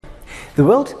The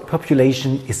world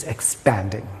population is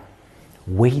expanding,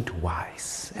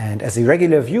 weight-wise. And as a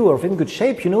regular viewer of In Good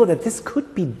Shape, you know that this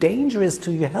could be dangerous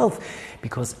to your health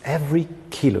because every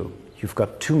kilo you've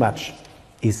got too much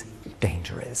is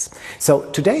dangerous. So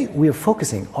today we are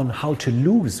focusing on how to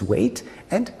lose weight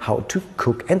and how to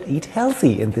cook and eat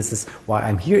healthy. And this is why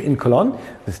I'm here in Cologne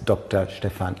with Dr.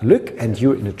 Stephan L&uuml, and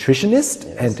you're a nutritionist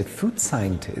and a food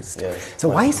scientist. So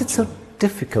why is it so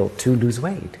difficult to lose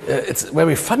weight? It's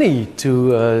very funny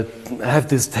to have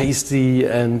this tasty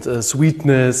and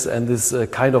sweetness and this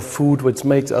kind of food which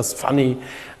makes us funny,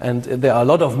 and there are a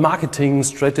lot of marketing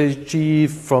strategy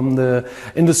from the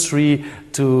industry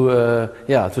to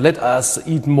let us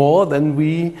eat more than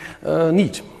we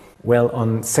need. Well,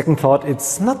 on second thought,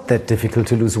 it's not that difficult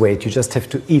to lose weight. You just have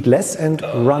to eat less and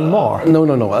run more.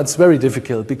 No. It's very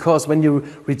difficult because when you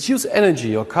reduce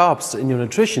energy or carbs in your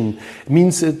nutrition, it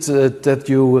means that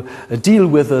you deal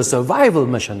with a survival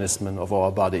mechanism of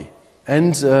our body.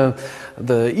 And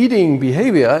the eating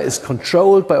behavior is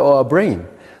controlled by our brain.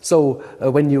 So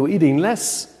when you're eating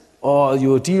less, or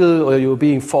you're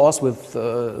being forced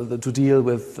to deal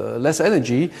with less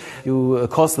energy, you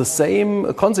cause the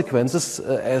same consequences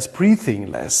as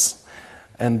breathing less.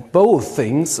 And both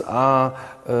things are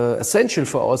essential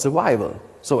for our survival.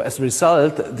 So as a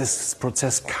result, this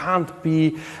process can't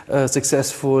be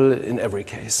successful in every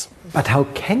case. But how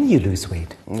can you lose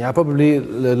weight? Yeah, probably a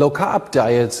low-carb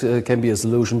diet can be a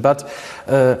solution. But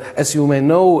as you may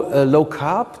know, a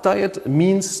low-carb diet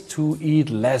means to eat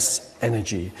less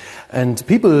energy. And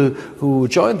people who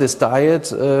join this diet,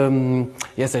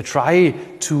 they try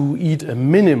to eat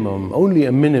only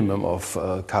a minimum of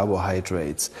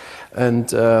carbohydrates.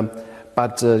 And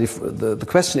but the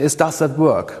question is, does that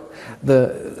work? When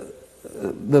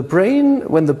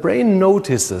the brain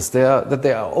notices that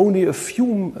there are only a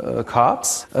few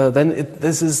carbs, then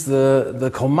this is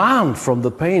the command from the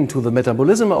brain to the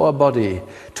metabolism of our body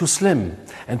to slim.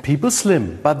 And people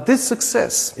slim. But this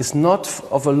success is not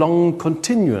of a long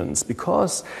continuance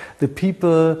because the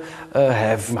people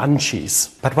have munchies.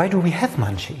 But why do we have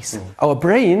munchies? Our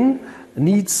brain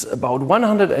needs about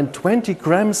 120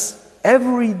 grams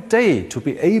every day to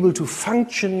be able to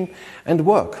function and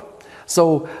work.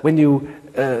 So when you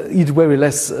eat very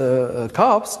less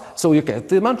carbs, so you get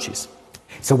the munchies.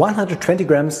 So 120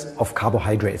 grams of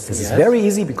carbohydrates. This is very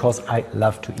easy because I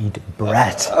love to eat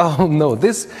bread. Oh no,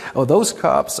 those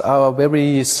carbs are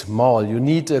very small. You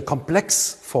need a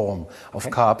complex form of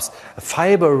carbs, a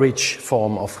fiber-rich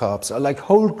form of carbs, like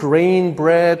whole grain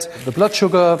bread. The blood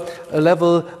sugar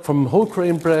level from whole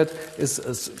grain bread is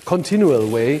a continual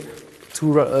way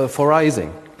for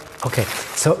rising. Okay,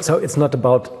 so it's not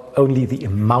about only the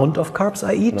amount of carbs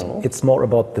I eat, it's more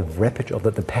about the wrappage of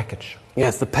the package.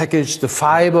 Yes, the package, the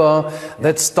fiber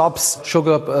that stops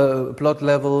sugar blood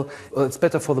level. It's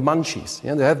better for the munchies.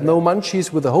 Yeah? They have no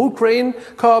munchies with the whole grain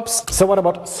carbs. So what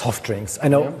about soft drinks? I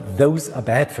know those are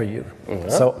bad for you.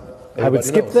 So I would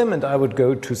skip them and I would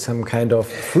go to some kind of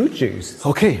fruit juice.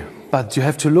 Okay. But you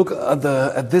have to look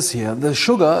at this here. The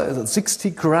sugar is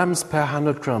 60 grams per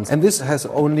 100 grams. And this has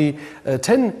only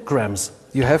 10 grams.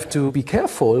 You have to be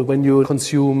careful when you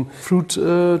consume fruit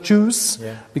juice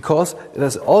because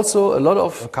there's also a lot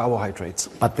of carbohydrates.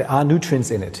 But there are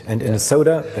nutrients in it. And in a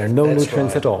soda, there are no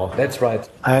nutrients at all. That's right.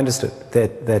 I understood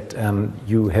that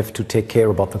you have to take care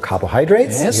about the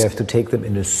carbohydrates. Yes. You have to take them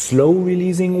in a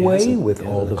slow-releasing way with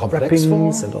all the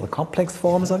wrappings and all the complex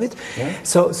forms of it. Yeah.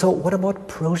 So what about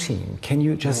protein? Can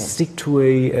you just stick to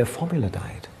a formula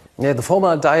diet? Yeah, the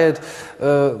formula diet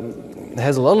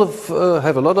has a lot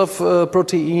of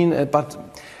protein, but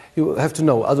you have to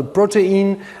know, the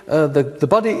protein, the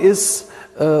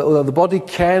body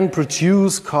can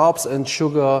produce carbs and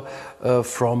sugar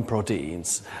from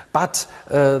proteins, but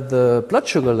the blood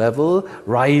sugar level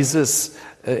rises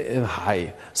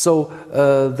high. So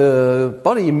the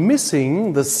body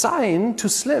missing the sign to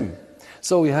slim.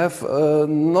 So you have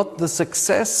not the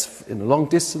success in a long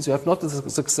distance. You have not the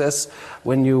success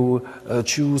when you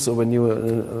choose or when you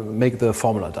make the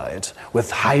formula diet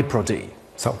with high protein.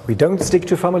 So we don't stick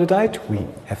to formula diet. We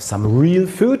have some real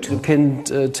food. You can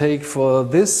take for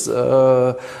this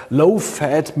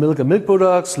low-fat milk and milk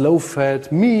products,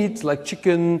 low-fat meat like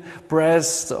chicken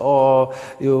breast, or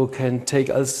you can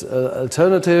take as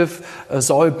alternative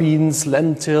soybeans,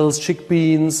 lentils,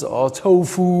 chickpeas, or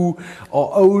tofu,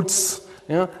 or oats.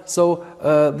 Yeah, so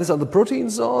these are the protein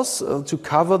source to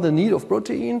cover the need of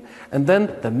protein. And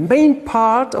then the main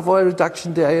part of our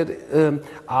reduction diet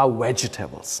are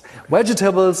vegetables.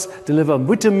 Vegetables deliver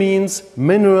vitamins,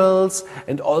 minerals,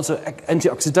 and also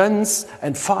antioxidants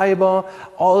and fiber,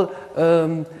 all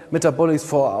metabolics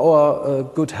for our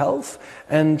good health.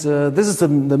 And this is the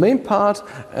main part.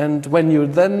 And when you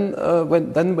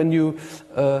when you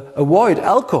avoid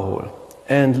alcohol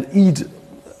and eat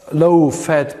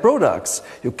low-fat products,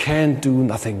 you can't do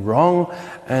nothing wrong,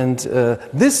 and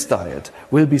this diet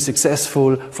will be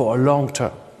successful for a long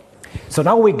term. So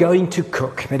now we're going to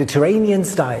cook Mediterranean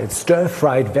style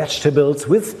stir-fried vegetables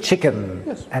with chicken.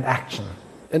 Yes. And action.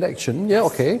 And action, yeah,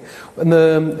 okay.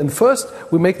 And first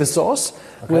we make the sauce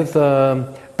with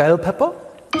bell pepper.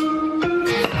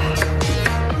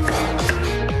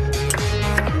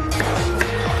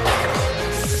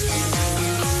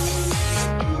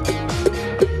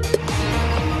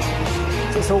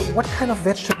 So what kind of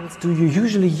vegetables do you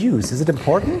usually use? Is it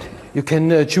important? You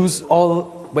can choose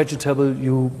all vegetable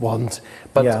you want,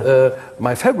 but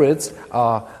my favorites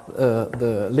are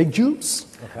the legumes,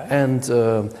 and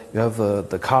you have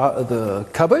the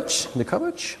cabbage,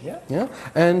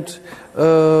 and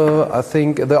I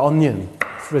think the onion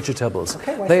vegetables.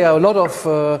 Okay, they are a lot of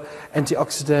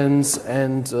antioxidants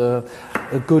and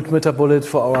a good metabolite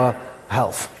for our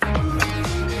health.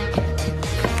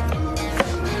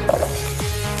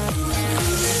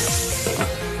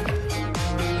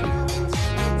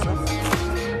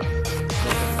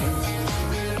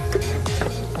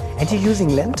 And you're using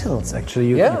lentils, actually.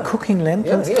 You're cooking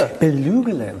lentils. Yeah.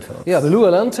 Beluga lentils. Yeah, beluga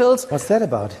lentils. What's that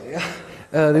about?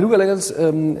 The beluga lentils,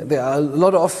 there are a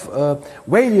lot of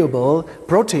valuable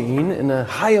protein in a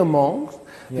high amount.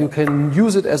 You can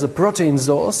use it as a protein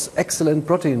source, excellent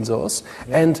protein source,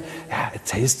 and it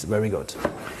tastes very good.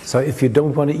 So if you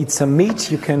don't want to eat some meat,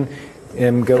 you can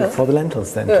go for the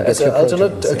lentils then. As an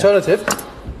alternative.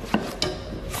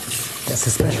 That's a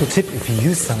special tip. If you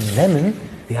use some lemon,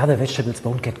 the other vegetables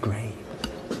won't get grey.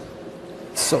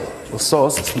 So the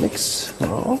sauce is mixed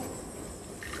now.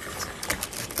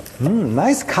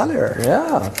 Nice color.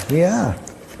 Yeah.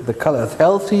 The color is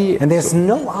healthy. And there's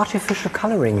no artificial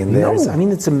coloring in there. No. I mean,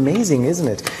 it's amazing, isn't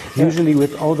it? Yeah. Usually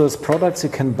with all those products you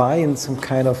can buy in some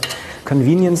kind of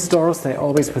convenience stores, they're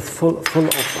always with full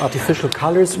of artificial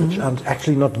colors, which are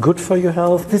actually not good for your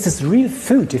health. This is real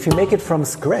food. If you make it from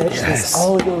scratch, there's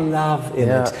all your love in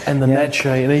it. And the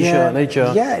nature.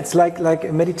 Yeah, it's like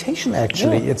a meditation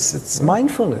actually. It's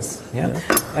mindfulness.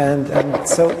 And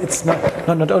so it's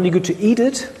not only good to eat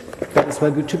it, but it's well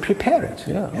good to prepare it.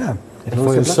 Yeah. It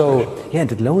lowers your blood pressure.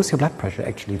 And it lowers your blood pressure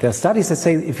actually. There are studies that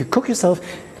say if you cook yourself,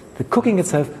 the cooking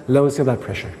itself lowers your blood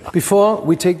pressure. Before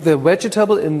we take the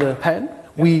vegetable in the pan,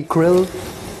 we grill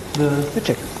the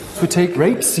chicken. We take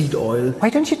rapeseed oil. Why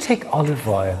don't you take olive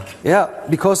oil? Yeah,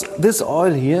 because this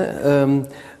oil here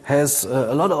has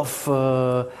a lot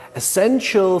of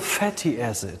essential fatty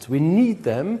acids. We need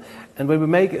them, and when we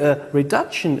make a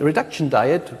reduction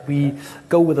diet, we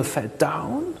go with the fat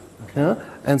down.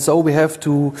 And so we have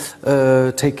to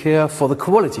take care for the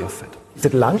quality of fat. Is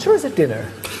it lunch or is it dinner?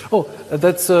 Oh,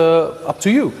 that's up to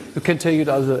you. You can take it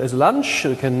as a lunch,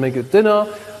 you can make it dinner.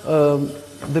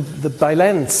 The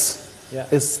balance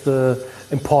is the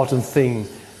important thing.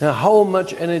 Now, how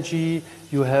much energy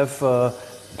you have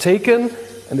taken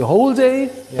in the whole day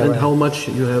and how much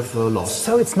you have lost.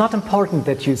 So it's not important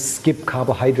that you skip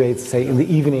carbohydrates, say, in the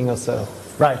evening or so.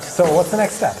 Right, so what's the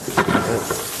next step?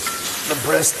 The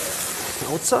breast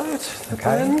outside,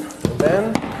 okay.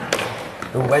 Then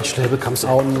the vegetable comes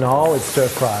out. Oh no, it's stir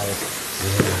fried.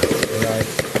 Right.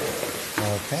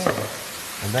 Okay.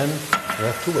 And then we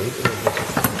have to wait a little bit.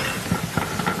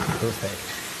 Perfect.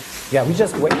 Yeah, we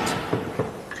just wait.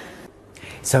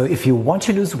 So if you want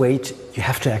to lose weight, you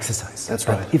have to exercise. That's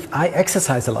right. But if I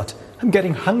exercise a lot, I'm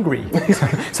getting hungry.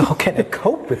 So how can I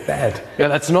cope with that? Yeah,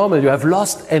 that's normal. You have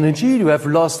lost energy, you have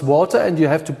lost water, and you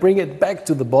have to bring it back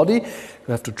to the body.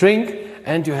 You have to drink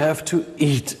and you have to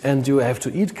eat. And you have to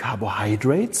eat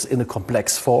carbohydrates in a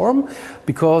complex form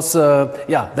because,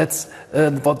 that's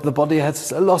what the body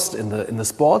has lost in the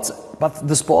sports. But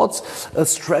the sports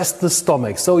stress the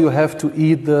stomach. So you have to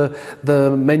eat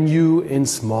the menu in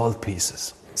small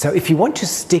pieces. So if you want to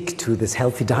stick to this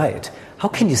healthy diet, how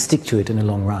can you stick to it in the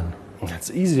long run?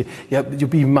 That's easy. You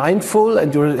be mindful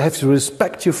and you have to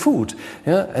respect your food.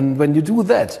 And when you do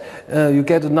that, you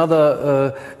get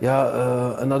another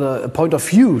point of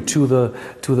view to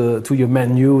your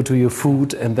menu, to your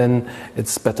food, and then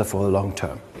it's better for the long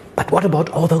term. But what about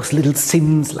all those little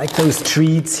sins, like those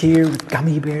treats here,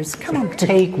 gummy bears? Come on,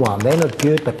 take one. They're not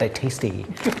good, but they're tasty.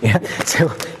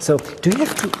 So do you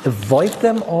have to avoid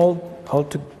them all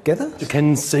altogether? You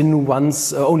can sin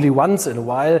only once in a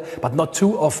while, but not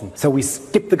too often. So we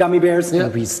skip the gummy bears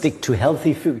and we stick to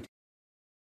healthy food.